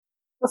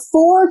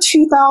Before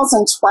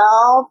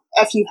 2012,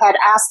 if you had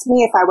asked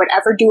me if I would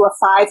ever do a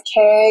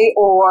 5K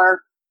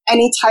or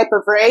any type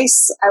of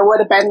race, I would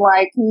have been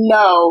like,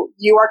 no,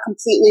 you are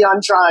completely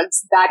on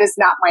drugs. That is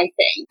not my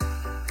thing.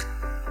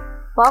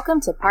 Welcome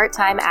to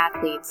Part-Time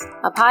Athletes,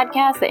 a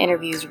podcast that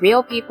interviews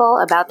real people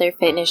about their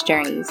fitness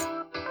journeys.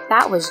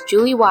 That was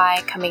Julie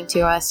Y coming to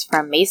us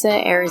from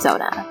Mesa,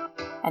 Arizona.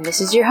 And this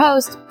is your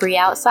host, Bree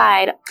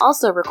Outside,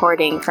 also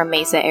recording from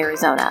Mesa,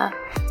 Arizona.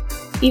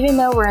 Even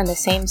though we're in the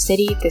same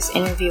city, this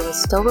interview is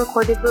still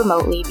recorded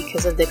remotely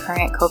because of the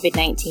current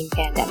COVID-19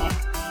 pandemic.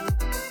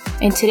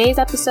 In today's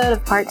episode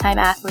of Part-Time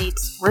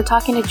Athletes, we're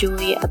talking to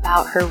Julie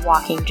about her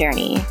walking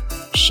journey.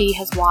 She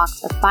has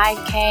walked a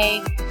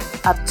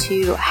 5K up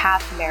to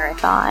half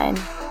marathon.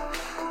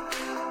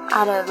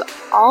 Out of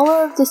all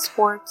of the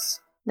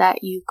sports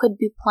that you could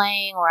be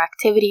playing or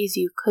activities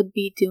you could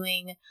be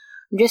doing,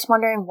 I'm just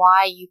wondering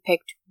why you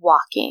picked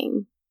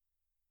walking.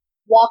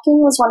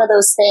 Walking was one of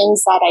those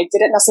things that I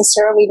didn't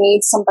necessarily need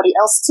somebody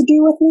else to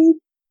do with me.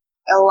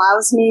 It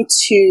allows me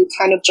to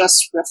kind of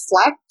just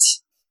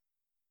reflect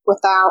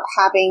without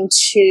having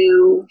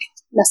to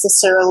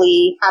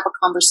necessarily have a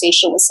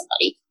conversation with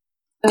somebody.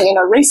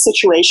 In a race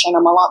situation,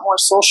 I'm a lot more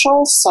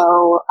social,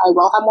 so I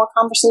will have more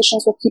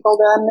conversations with people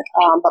then,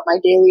 but my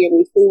daily and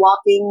weekly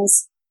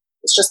walkings,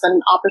 it's just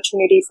an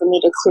opportunity for me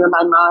to clear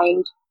my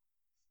mind,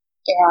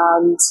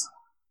 and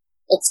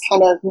it's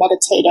kind of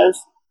meditative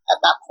at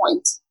that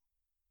point.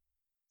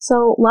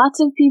 So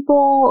lots of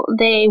people,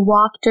 they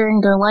walk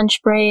during their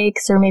lunch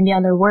breaks or maybe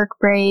on their work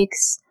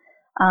breaks,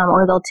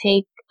 or they'll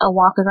take a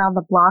walk around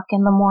the block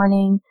in the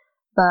morning.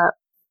 But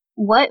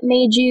what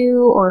made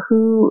you, or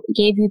who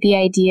gave you the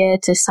idea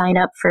to sign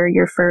up for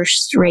your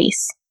first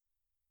race?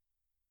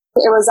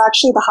 It was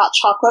actually the hot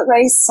chocolate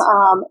race,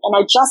 and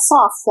I just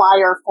saw a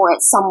flyer for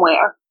it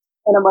somewhere,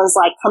 and it was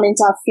like coming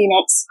to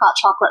Phoenix hot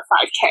chocolate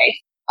 5K.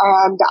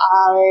 And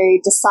I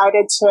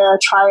decided to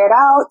try it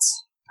out.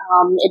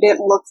 It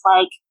didn't look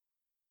like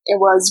it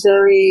was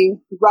very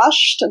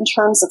rushed in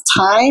terms of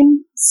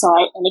time.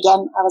 I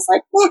was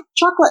like,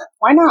 chocolate,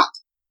 why not?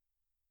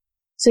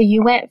 So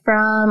you went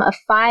from a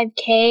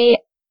 5K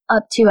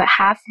up to a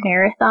half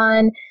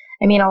marathon.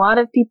 I mean, a lot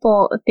of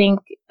people think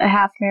a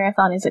half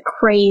marathon is a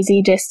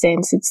crazy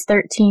distance. It's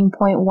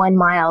 13.1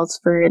 miles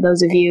for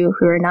those of you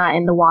who are not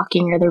in the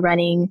walking or the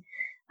running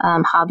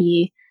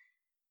hobby.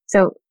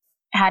 So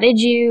did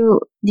you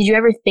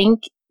ever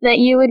think that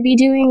you would be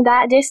doing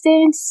that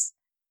distance?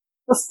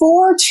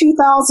 Before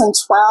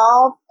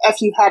 2012,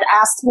 if you had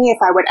asked me if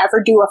I would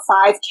ever do a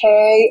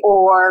 5K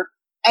or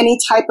any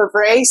type of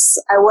race,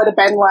 I would have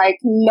been like,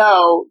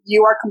 no,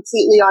 you are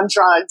completely on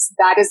drugs.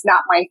 That is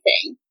not my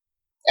thing.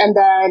 And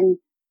then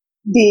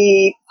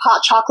the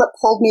hot chocolate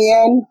pulled me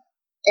in,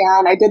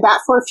 and I did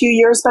that for a few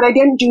years, but I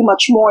didn't do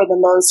much more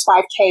than those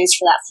 5Ks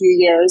for that few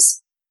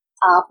years.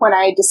 When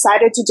I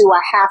decided to do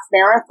a half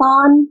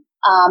marathon,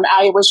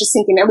 I was just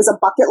thinking it was a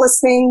bucket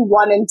list thing,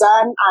 one and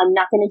done. I'm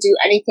not going to do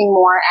anything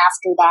more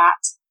after that.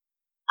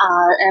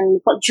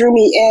 And what drew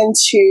me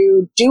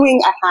into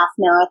doing a half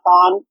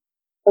marathon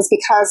was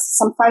because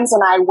some friends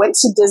and I went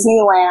to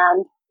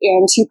Disneyland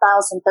in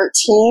 2013,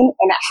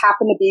 and it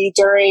happened to be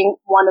during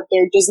one of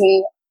their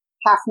Disney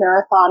half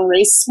marathon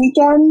race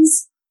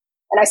weekends.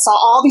 And I saw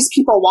all these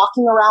people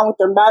walking around with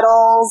their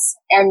medals,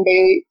 and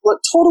they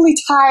looked totally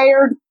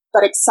tired,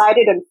 but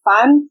excited and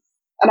fun.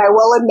 And I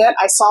will admit,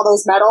 I saw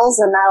those medals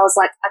and I was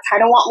like, I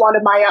kind of want one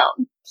of my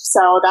own.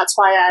 So that's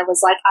why I was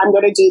like, I'm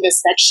going to do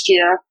this next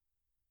year.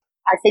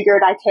 I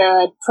figured I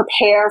could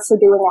prepare for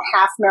doing a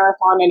half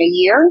marathon in a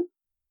year.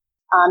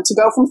 To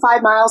go from 5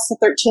 miles to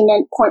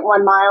 13.1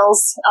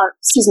 miles,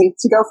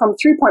 to go from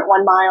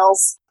 3.1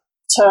 miles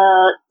to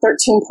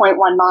 13.1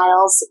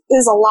 miles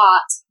is a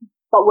lot,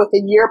 but with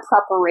a year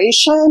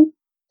preparation,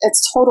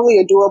 it's totally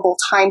a doable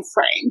time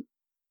frame.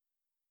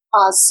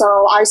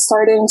 So I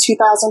started in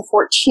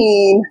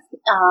 2014,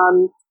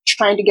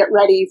 trying to get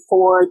ready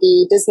for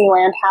the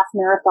Disneyland half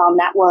marathon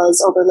that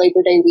was over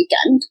Labor Day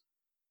weekend.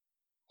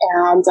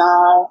 And,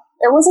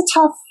 it was a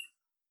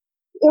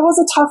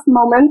tough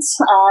moment.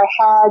 I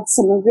had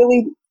some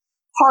really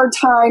hard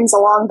times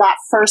along that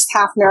first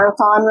half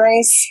marathon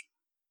race.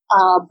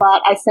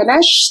 But I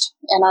finished,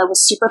 and I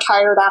was super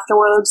tired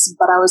afterwards,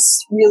 but I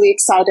was really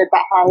excited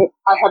that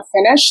I had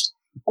finished.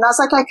 And I was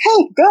like,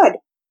 hey, good.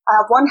 I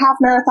have one half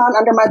marathon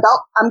under my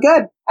belt. I'm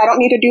good. I don't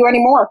need to do any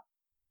more.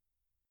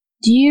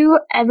 Do you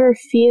ever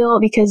feel,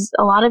 because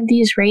a lot of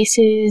these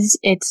races,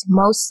 it's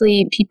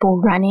mostly people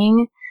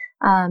running,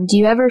 do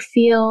you ever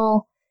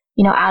feel,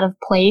 out of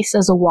place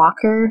as a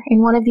walker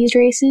in one of these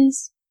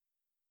races?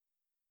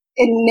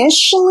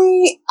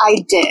 Initially,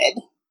 I did.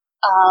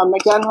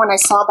 Again, when I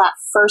saw that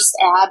first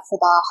ad for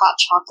the hot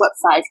chocolate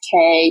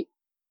 5K,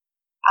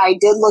 I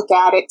did look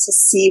at it to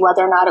see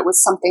whether or not it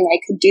was something I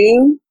could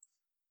do.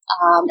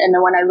 And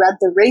then when I read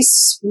the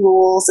race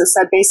rules, it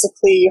said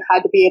basically you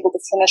had to be able to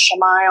finish a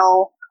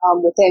mile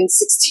within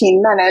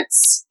 16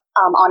 minutes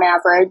on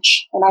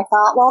average. And I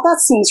thought, well,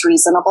 that seems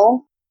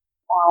reasonable.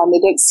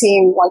 It didn't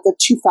seem like a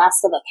too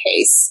fast of a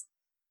pace.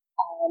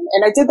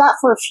 And I did that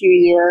for a few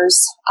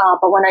years.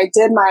 But when I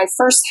did my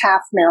first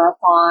half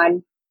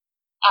marathon,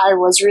 I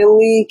was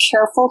really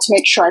careful to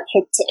make sure I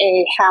picked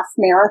a half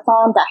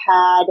marathon that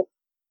had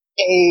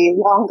a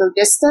longer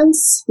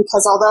distance,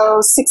 because although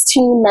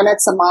 16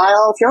 minutes a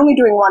mile, if you're only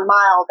doing 1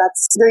 mile,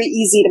 that's very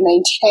easy to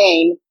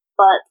maintain.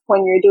 But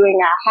when you're doing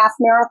a half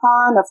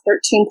marathon of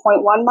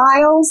 13.1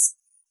 miles,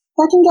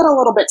 that can get a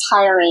little bit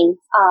tiring.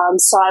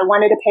 So I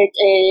wanted to pick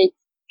a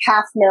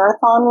half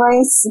marathon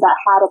race that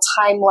had a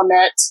time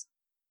limit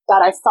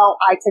that I felt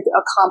I could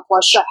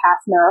accomplish a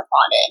half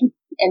marathon in.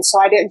 And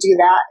so I didn't do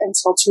that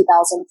until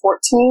 2014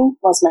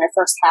 was my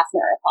first half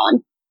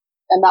marathon.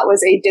 And that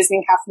was a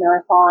Disney half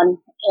marathon.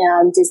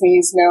 And Disney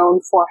is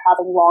known for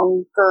having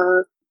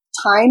longer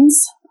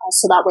times.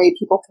 So that way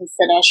people can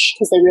finish,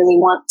 because they really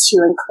want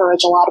to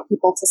encourage a lot of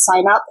people to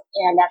sign up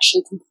and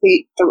actually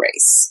complete the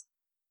race.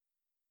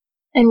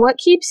 And what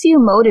keeps you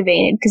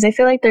motivated? Because I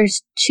feel like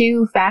there's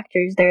two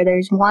factors there.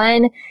 There's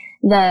one,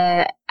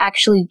 the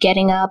actually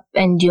getting up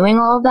and doing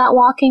all of that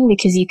walking,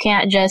 because you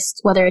can't just,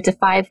 whether it's a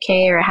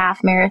 5K or a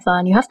half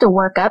marathon, you have to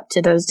work up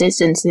to those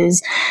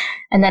distances.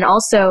 And then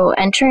also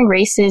entering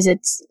races,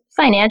 it's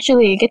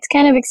financially, it gets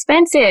kind of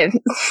expensive.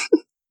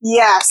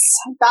 Yes,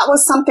 that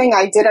was something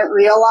I didn't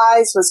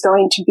realize was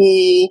going to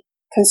be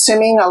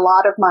consuming a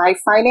lot of my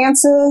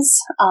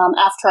finances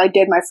after I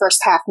did my first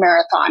half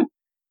marathon.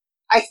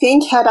 I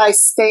think had I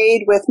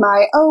stayed with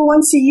my,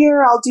 once a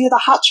year I'll do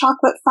the hot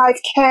chocolate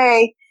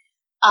 5K,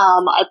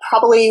 I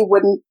probably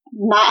wouldn't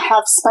not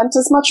have spent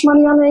as much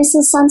money on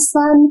races since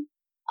then.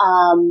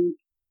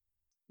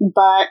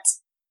 But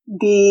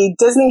the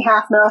Disney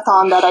half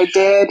marathon that I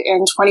did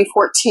in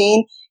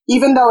 2014,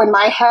 even though in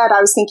my head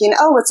I was thinking,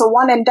 it's a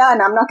one and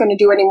done, I'm not going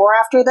to do any more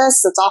after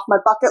this, it's off my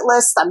bucket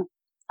list,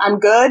 I'm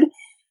good.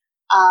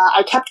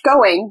 I kept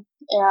going,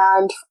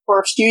 and for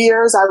a few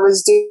years I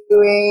was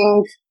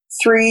doing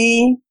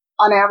 3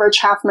 on average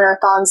half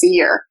marathons a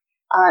year,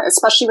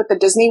 especially with the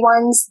Disney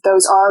ones.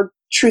 Those are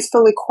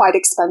truthfully quite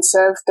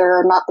expensive.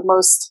 They're not the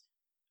most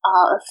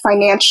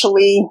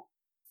financially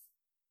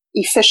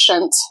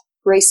efficient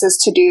races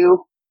to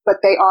do, but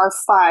they are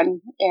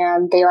fun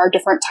and they are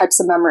different types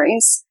of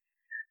memories.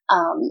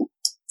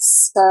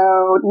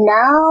 So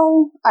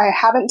now I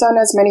haven't done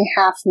as many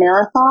half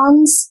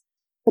marathons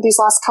for these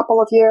last couple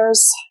of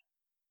years,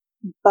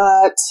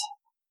 but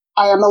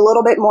I am a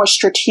little bit more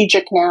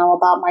strategic now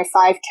about my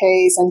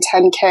 5Ks and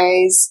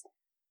 10Ks.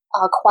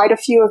 Quite a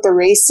few of the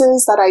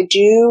races that I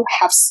do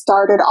have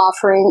started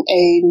offering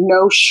a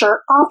no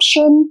shirt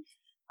option.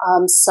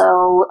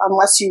 So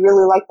unless you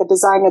really like the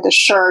design of the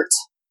shirt,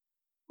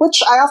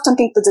 which I often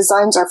think the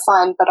designs are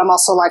fun, but I'm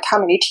also like, how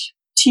many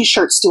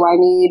t-shirts do I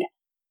need?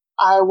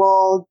 I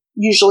will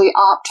usually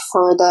opt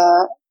for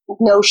the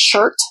no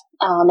shirt,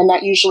 and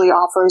that usually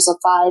offers a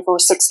 $5 or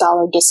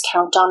 $6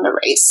 discount on the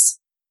race.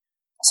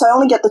 So I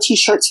only get the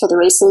t-shirts for the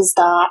races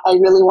that I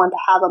really want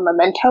to have a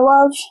memento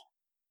of.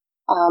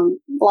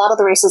 A lot of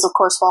the races, of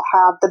course, will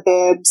have the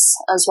bibs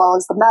as well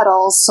as the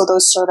medals, so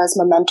those serve as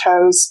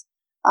mementos.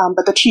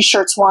 But the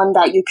t-shirt's one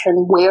that you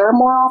can wear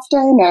more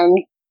often, and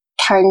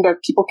kind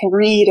of people can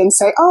read and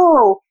say,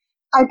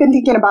 I've been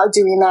thinking about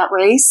doing that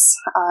race.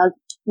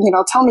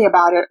 Tell me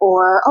about it.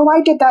 Or,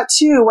 I did that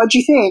too. What'd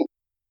you think?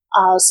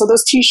 So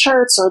those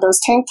t-shirts or those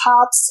tank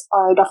tops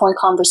are definitely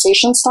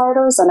conversation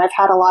starters, and I've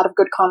had a lot of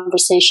good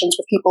conversations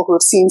with people who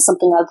have seen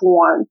something I've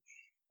worn.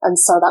 And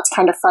so that's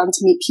kind of fun to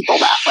meet people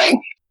that way.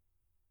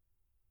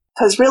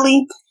 Because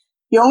really,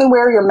 you only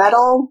wear your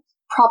medal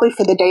probably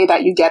for the day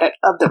that you get it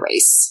of the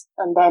race.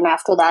 And then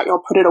after that,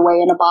 you'll put it away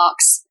in a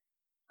box,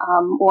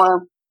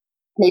 or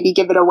maybe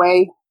give it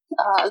away.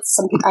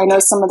 I know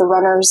some of the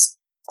runners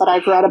that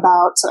I've read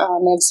about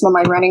in some of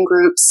my running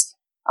groups,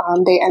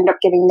 they end up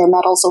giving their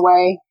medals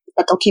away,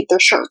 but they'll keep their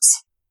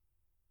shirts.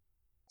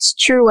 It's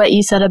true what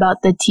you said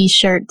about the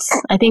t-shirts.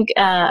 I think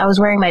I was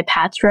wearing my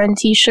Pats Run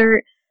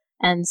t-shirt,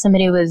 and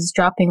somebody was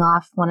dropping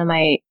off one of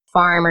my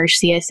farm or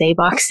CSA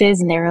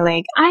boxes, and they were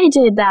like, I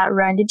did that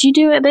run. Did you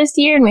do it this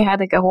year? And we had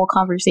like a whole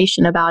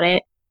conversation about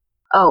it.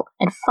 Oh,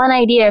 and fun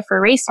idea for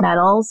race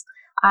medals.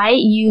 I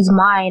use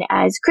mine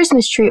as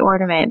Christmas tree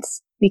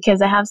ornaments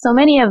because I have so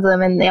many of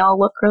them and they all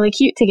look really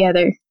cute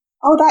together.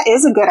 Oh, that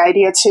is a good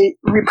idea to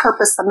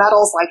repurpose the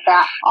medals like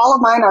that. All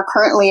of mine are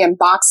currently in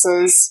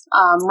boxes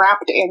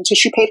wrapped in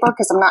tissue paper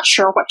because I'm not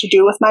sure what to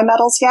do with my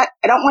medals yet.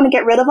 I don't want to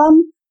get rid of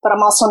them, but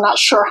I'm also not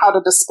sure how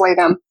to display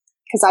them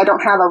because I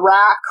don't have a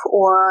rack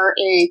or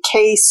a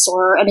case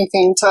or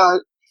anything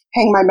to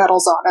hang my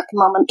medals on at the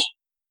moment.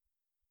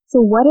 So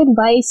what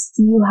advice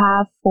do you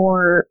have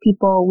for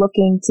people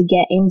looking to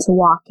get into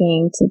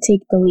walking, to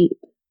take the leap?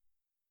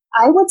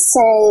 I would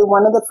say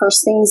one of the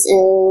first things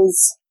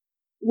is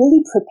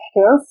really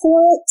prepare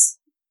for it.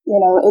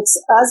 It's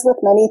as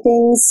with many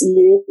things,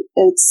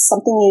 it's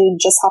something you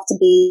just have to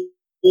be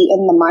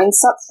in the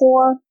mindset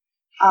for.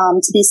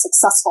 To be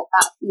successful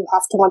at, you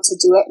have to want to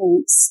do it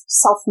and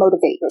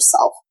self-motivate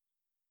yourself.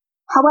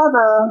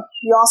 However,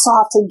 you also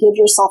have to give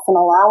yourself an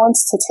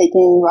allowance to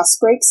taking rest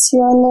breaks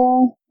here and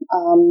there,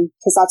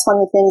 because that's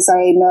one of the things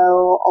I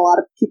know a lot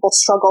of people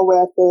struggle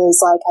with is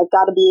like, I've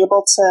got to be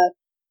able to,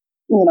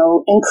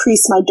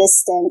 increase my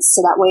distance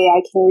so that way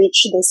I can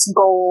reach this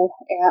goal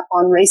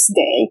on race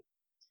day.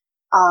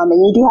 And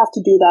you do have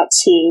to do that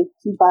too,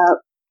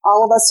 but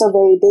all of us are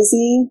very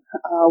busy.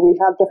 We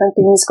have different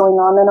things going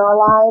on in our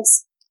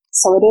lives.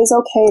 So it is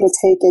okay to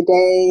take a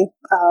day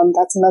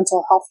that's a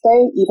mental health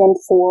day, even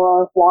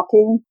for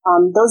walking.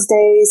 Those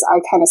days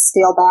I kind of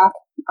scale back.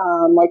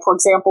 Like, for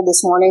example,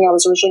 this morning I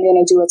was originally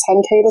going to do a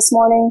 10K this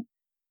morning,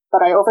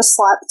 but I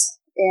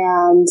overslept.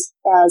 And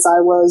as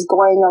I was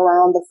going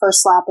around the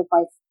first lap of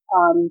my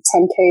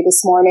 10K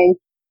this morning,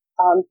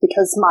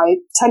 because my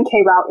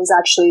 10K route is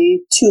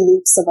actually 2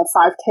 loops of a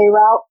 5K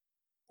route,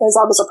 as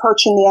I was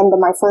approaching the end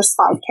of my first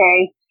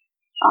 5K,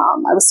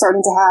 I was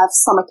starting to have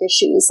stomach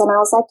issues, and I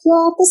was like,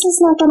 yeah, this is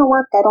not going to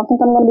work. I don't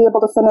think I'm going to be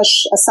able to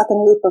finish a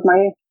second loop of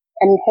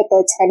and hit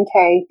the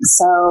 10K.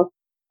 So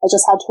I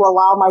just had to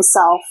allow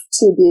myself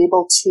to be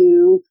able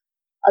to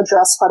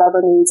address whatever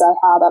needs I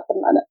had at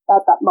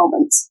that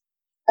moment.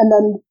 And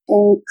then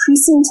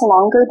increasing to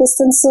longer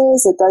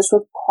distances, it does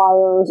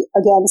require,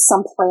 again,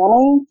 some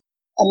planning,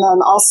 and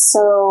then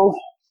also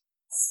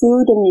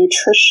food and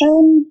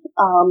nutrition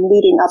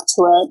leading up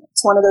to it.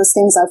 It's one of those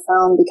things I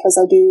found because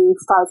I do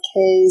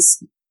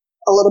 5Ks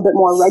a little bit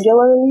more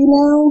regularly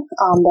now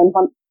than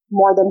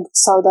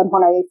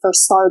when I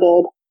first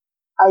started.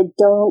 I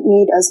don't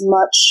need as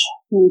much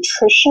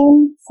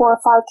nutrition for a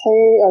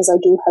 5K as I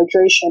do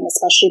hydration,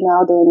 especially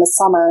now during the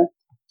summer.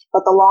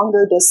 But the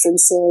longer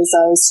distances,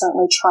 I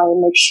certainly try and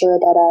make sure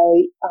that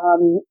I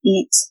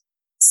eat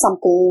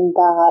something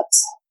that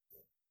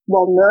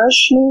will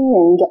nourish me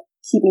and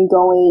keep me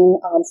going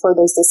for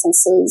those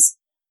distances.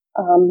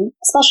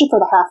 Especially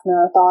for the half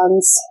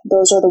marathons,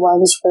 those are the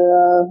ones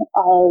where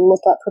I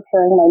look at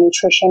preparing my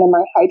nutrition and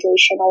my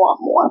hydration a lot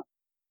more.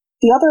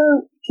 The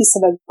other piece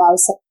of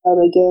advice that I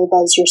would give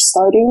as you're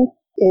starting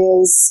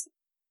is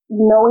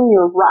knowing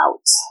your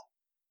route,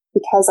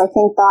 because I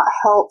think that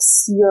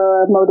helps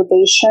your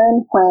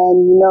motivation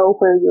when you know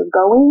where you're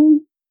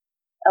going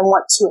and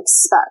what to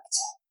expect.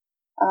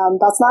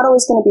 That's not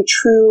always going to be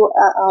true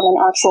on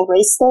an actual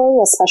race day,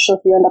 especially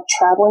if you end up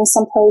traveling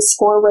someplace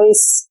for a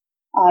race.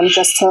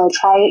 Just to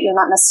try it, you're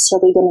not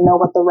necessarily going to know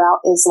what the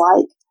route is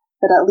like,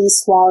 but at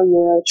least while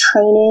you're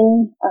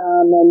training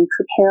and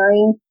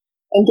preparing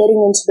and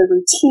getting into the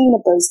routine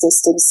of those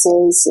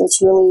distances, it's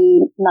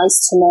really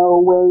nice to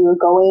know where you're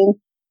going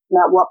and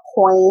at what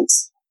point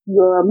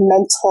your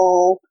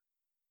mental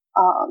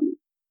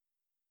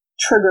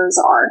triggers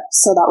are.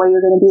 So that way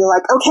you're going to be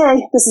like,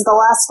 okay, this is the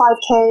last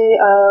 5K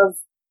of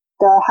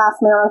the half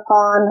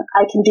marathon.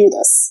 I can do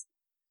this.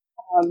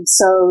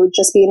 So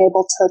just being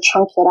able to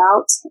chunk it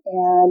out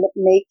and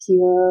make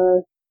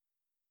the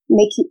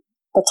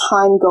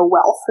time go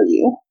well for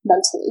you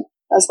mentally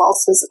as well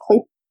as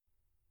physically.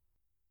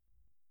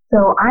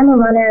 So I'm a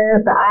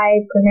runner, but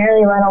I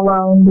primarily run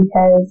alone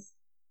because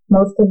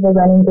most of the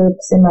running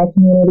groups in my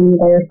community,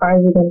 they're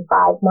farther than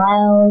 5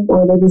 miles,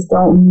 or they just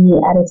don't meet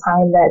at a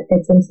time that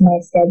fits into my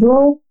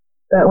schedule.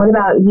 But what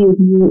about you?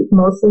 Do you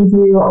mostly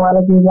do a lot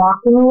of your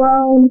walking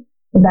alone?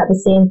 Is that the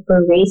same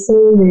for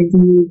races, or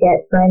do you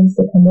get friends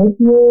to come with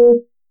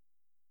you?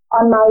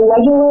 On my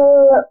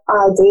regular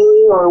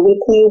daily or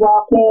weekly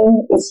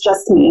walking, it's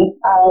just me.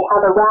 I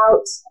have a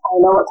route. I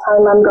know what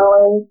time I'm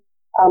going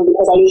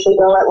because I usually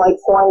go at like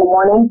 4 in the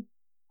morning.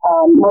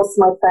 Most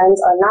of my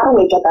friends are not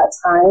awake at that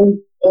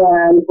time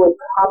and would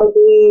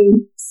probably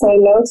say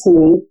no to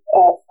me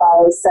if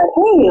I said,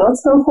 hey,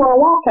 let's go for a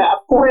walk at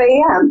 4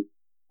 a.m.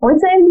 What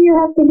time do you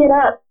have to get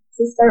up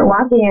to start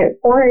walking at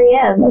 4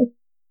 a.m.?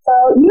 So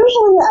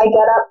usually I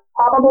get up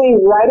probably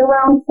right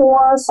around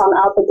 4, so I'm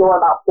out the door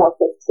about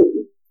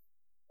 4:15.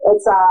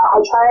 It's I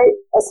try,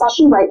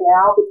 especially right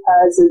now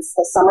because it's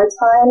the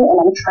summertime and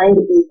I'm trying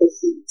to beat the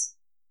heat.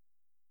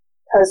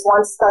 Because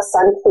once the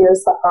sun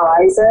clears the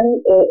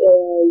horizon, it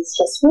is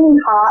just really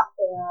hot,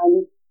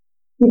 and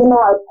even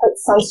though I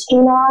put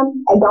sunscreen on,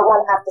 I don't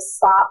want to have to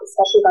stop,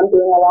 especially if I'm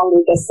doing a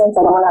longer distance.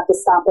 I don't want to have to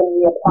stop and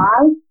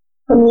reapply.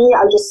 For me,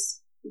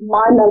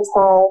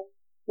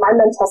 my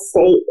mental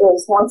state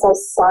is once I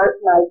start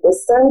my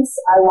distance,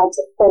 I want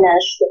to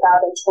finish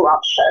without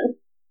interruption.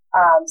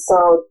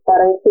 So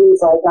that includes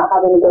like not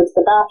having to go to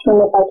the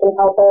bathroom if I can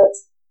help it.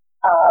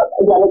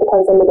 Again, it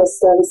depends on the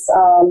distance.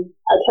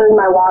 I carry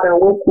my water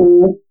with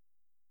me,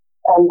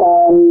 and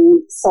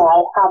then so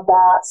I have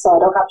that, so I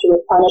don't have to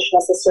replenish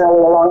necessarily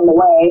along the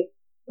way.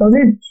 Those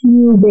are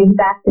 2 big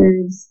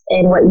factors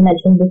in what you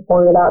mentioned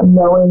before about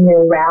knowing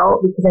your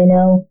route, because I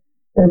know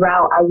the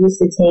route I used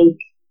to take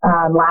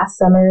last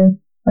summer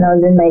when I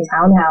was in my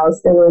townhouse,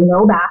 there were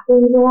no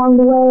bathrooms along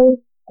the way,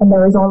 and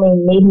there was only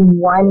maybe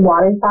 1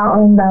 water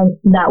fountain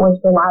that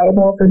was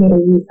reliable for me to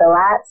refill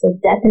at. So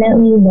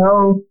definitely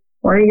know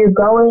where you're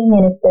going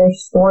and if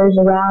there's stores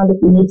around, if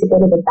you need to go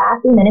to the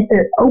bathroom, and if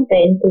they're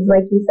open, because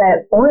like you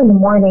said, at 4 in the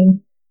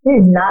morning,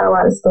 there's not a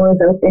lot of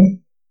stores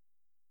open.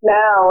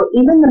 No,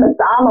 even the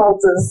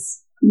McDonald's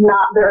is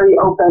not very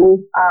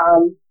open.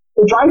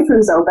 The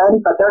drive-thru's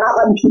open, but they're not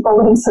letting people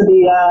into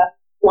the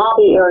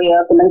lobby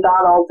area of the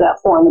McDonald's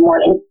at 4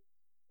 a.m.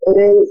 It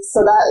is,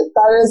 so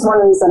that is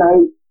one reason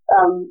I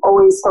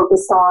always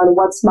focus on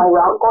what's my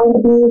route going to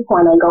be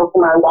when I go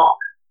for my walk.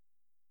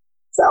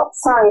 So,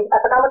 sorry, I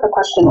forgot what the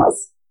question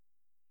was.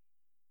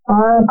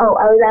 I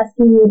was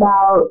asking you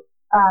about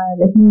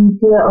if you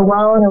do it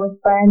alone or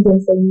with friends,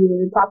 and so you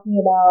were talking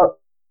about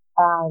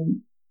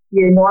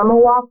your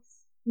normal walks.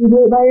 You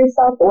do it by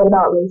yourself, or what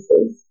about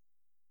races?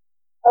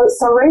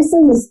 So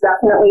races is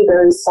definitely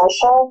very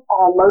social.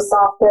 Most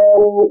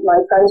often, my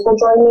friends will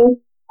join me.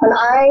 When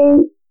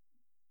I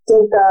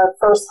did the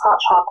first hot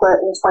chocolate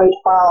in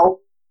 2012,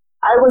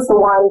 I was the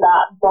one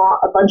that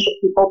brought a bunch of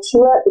people to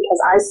it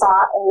because I saw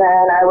it, and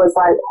then I was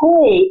like,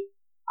 hey,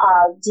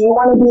 do you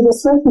want to do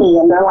this with me?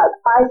 And they're like,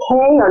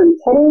 5K? Are you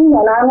kidding?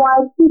 And I'm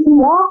like, you can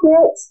walk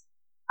it.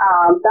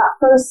 That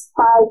first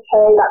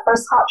 5K, that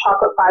first hot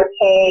chocolate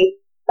 5K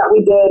that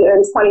we did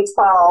in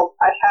 2012,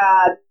 I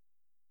had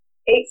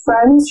 8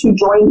 friends who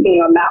joined me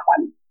on that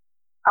one.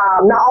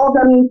 Not all of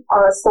them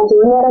are still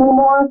doing it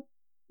anymore.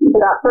 But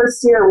that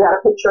first year, we had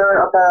a picture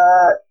of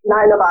the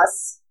 9 of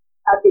us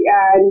at the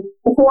end.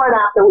 Before and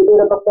after, we did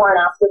a before and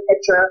after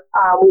picture.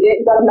 We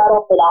didn't get a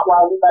medal for that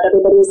one, but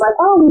everybody was like,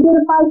 oh, we did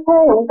a 5K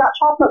and we got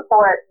chocolate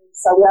for it. And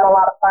so we had a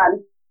lot of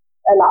fun.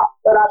 And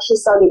that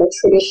actually started a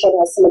tradition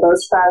with some of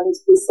those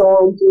friends. We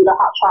still do the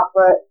hot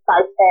chocolate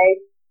 5K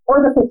or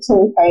the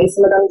 15K.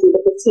 Some of them do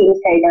the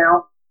 15K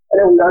now.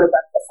 And then we go to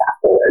breakfast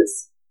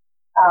afterwards.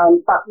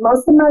 But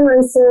most of my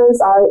races,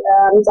 I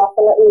am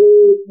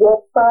definitely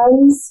with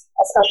friends,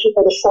 especially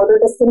for the shorter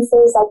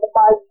distances like the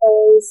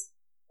 5Ks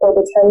or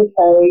the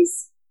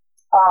 10Ks.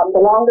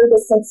 The longer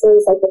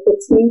distances like the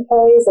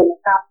 15Ks and the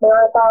half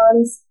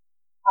marathons,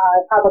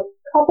 I have a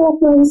couple of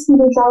friends who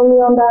will join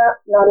me on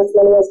that, not as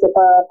many as with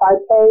the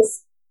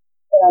 5Ks.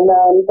 And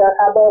then there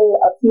have been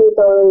a few of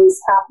those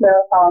half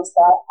marathons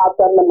that I've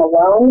done them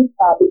alone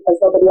because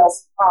nobody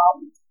else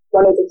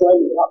wanted to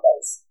join me on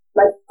those.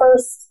 My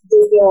first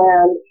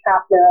Disneyland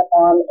half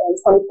marathon in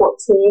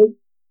 2014,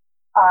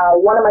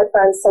 one of my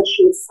friends said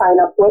she would sign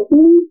up with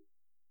me,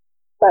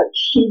 but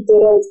she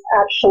didn't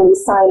actually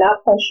sign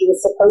up when she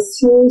was supposed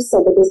to, so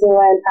the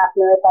Disneyland half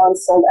marathon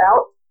sold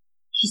out.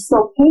 She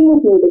still came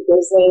with me to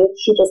Disney,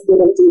 she just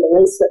didn't do the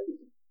race with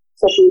me.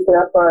 So she was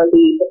there for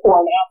the before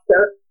and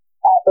after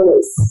the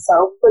race,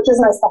 so which is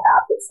nice to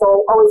have. It's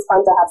still always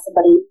fun to have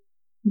somebody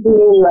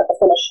beating you at the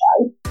finish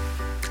line.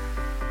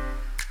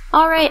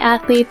 Alright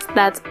athletes,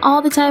 that's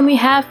all the time we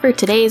have for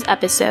today's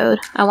episode.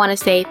 I want to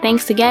say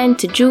thanks again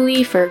to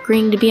Julie for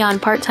agreeing to be on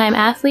Part-Time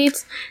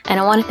Athletes, and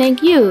I want to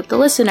thank you, the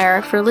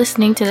listener, for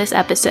listening to this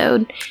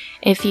episode.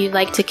 If you'd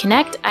like to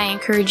connect, I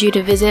encourage you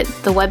to visit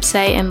the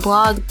website and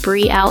blog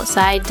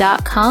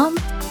breeoutside.com.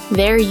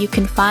 There you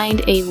can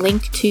find a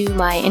link to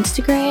my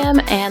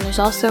Instagram, and there's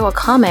also a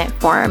comment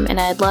form, and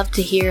I'd love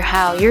to hear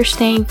how you're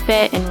staying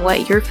fit and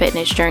what your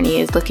fitness journey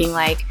is looking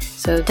like,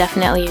 so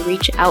definitely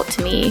reach out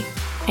to me.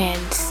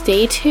 And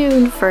stay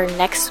tuned for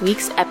next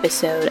week's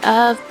episode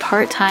of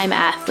Part-Time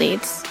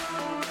Athletes.